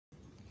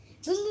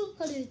ブン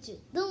ブン春宇宙。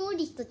どうも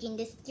リストキン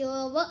です。今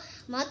日は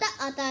また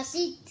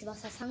新しい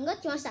翼さんが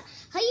来ました。は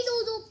い、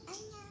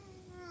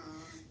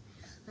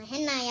どうぞ。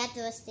変なやつ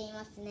をしてい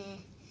ますね。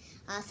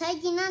最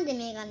近なんで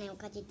メガネを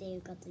かけてい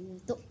るかとい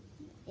うと、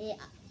メ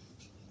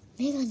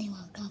ガネ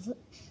はガブ。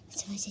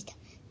間違えた。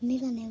メ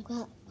ガネ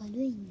が悪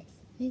いんです。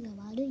目が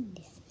悪いん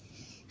です。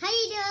はい、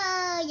で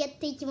はやっ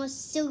ていきま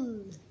しょ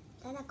う。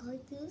ただこい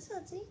つ嘘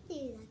ついて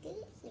いるだけで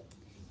すよ。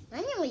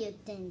何を言っ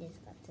てんで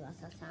すか、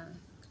翼さん。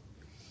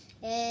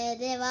で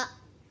は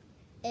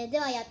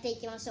やってい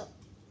きましょう。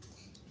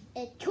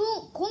今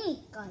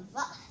回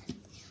は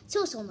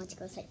少々お待ち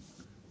ください。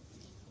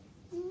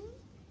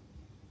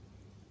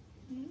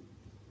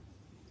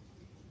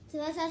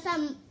翼さ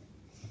ん、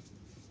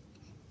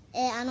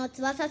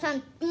翼さん、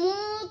もう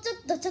ち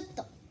ょっ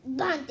と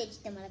バンって切っ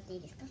てもらってい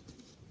いですか。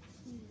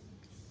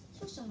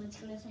少々お待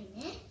ちください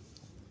ね。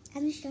あ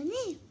の人ね、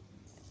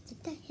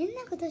絶対変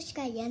なことし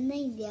かやんな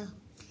いんだよ。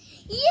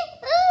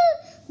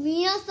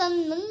皆さ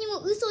ん何にも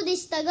嘘で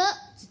したが、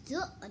実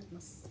はあり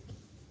ます。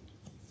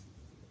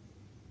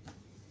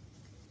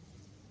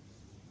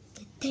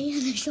絶対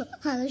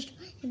あの人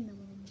変なも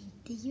の言っ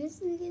てきま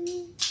すね。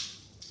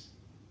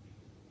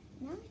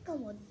なんか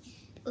も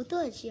音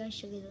はしま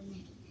したけど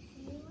ね。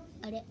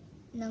あれ、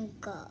なん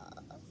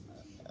か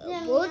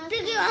持って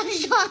きま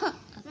した。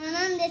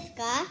何です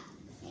か？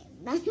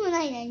何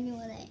にも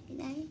ない。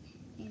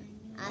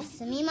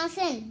すみま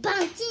せん、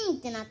バンチン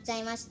ってなっちゃ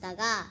いました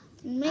が、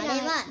あれは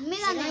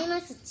違い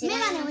ます。メ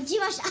ガネ落ち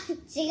ました。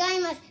違い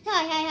ます。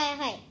は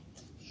い。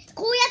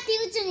こうやっ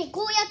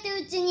て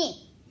るうち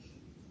に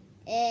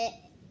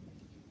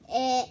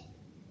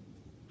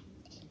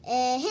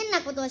変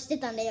なことをして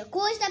たんだよ。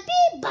こうしたらピ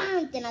ーバ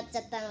ーンってなっち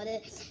ゃったの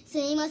で、す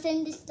みませ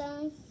んでした。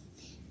も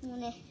う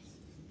ね、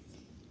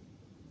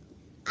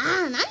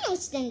何を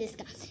してんです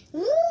か。ピ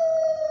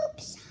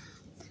シャー。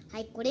は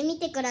い、これ見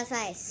てくだ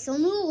さい。ソ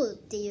ムールっ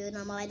ていう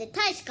名前で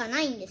タイしか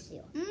ないんです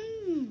よ。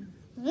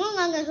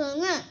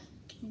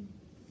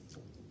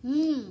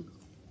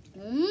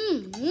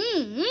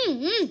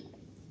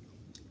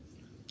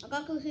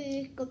赤くひ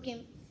っか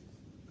け。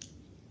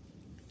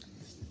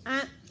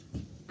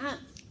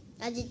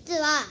実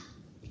は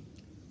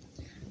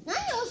何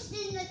をして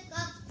んですか、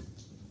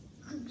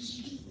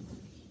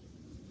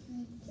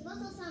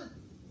翼さん。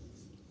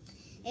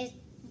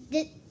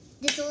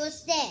そう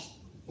して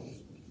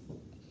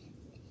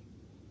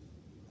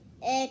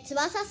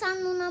翼さ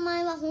んの名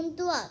前は本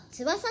当は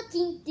ツバサ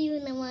キンってい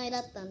う名前だ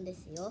ったんで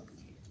すよ。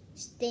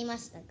知っていま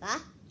したか？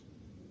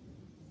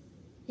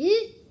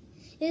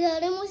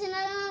誰も知ら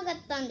なか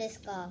ったんです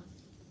か？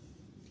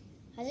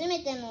初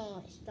めて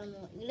の人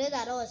もいる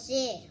だろう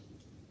し、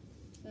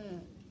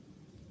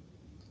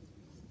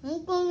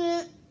本当に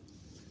ね、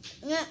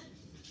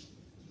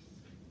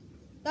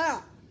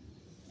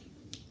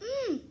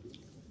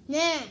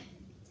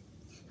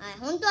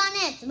本当は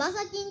ね、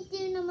翼キンって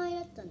いう名前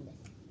だったんだよ。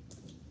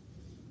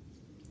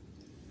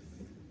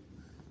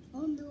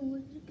温度を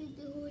つけ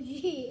てほし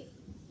い。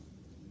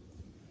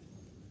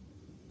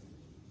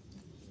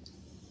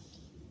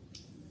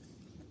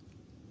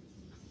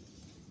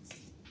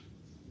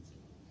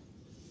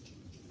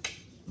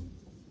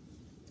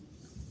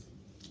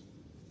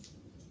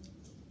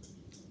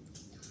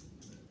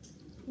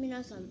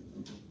皆さん、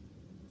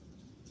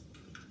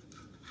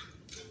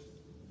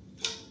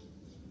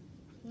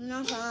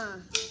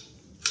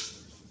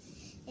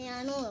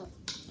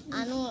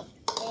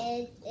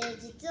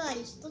実は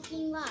リスト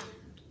キンは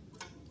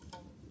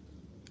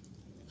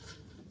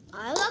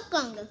あれだっ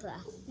たんです。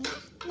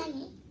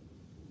何？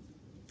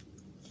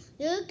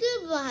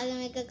 YouTube を始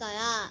めてから、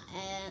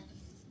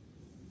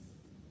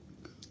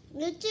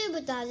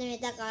YouTube と始め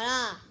たか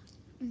ら、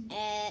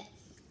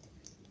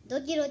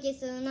ドキドキ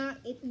するな、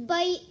いっ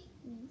ぱい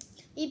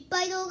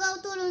動画を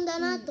撮るんだ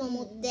なと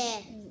思っ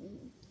て、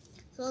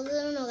そうす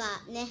るのが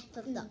ね、ち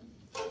ょっと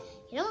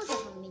平正さ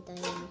んみたい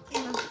な、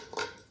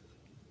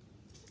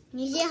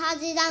虹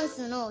端ダン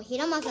スの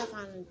平正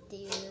さんって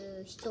いう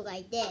人が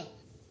いて、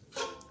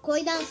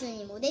恋ダンス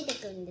にも出て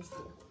くるんですよ。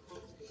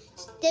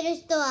知ってる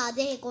人は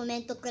ぜひコメ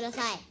ントくだ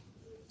さい。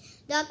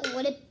ではこ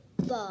こで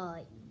バ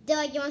イ。で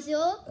はいきますよ。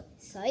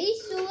最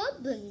初は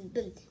ブンブ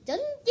ンじゃん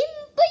けん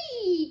ぽ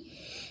い。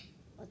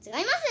違いま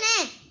す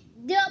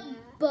ね。では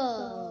バ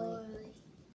イ。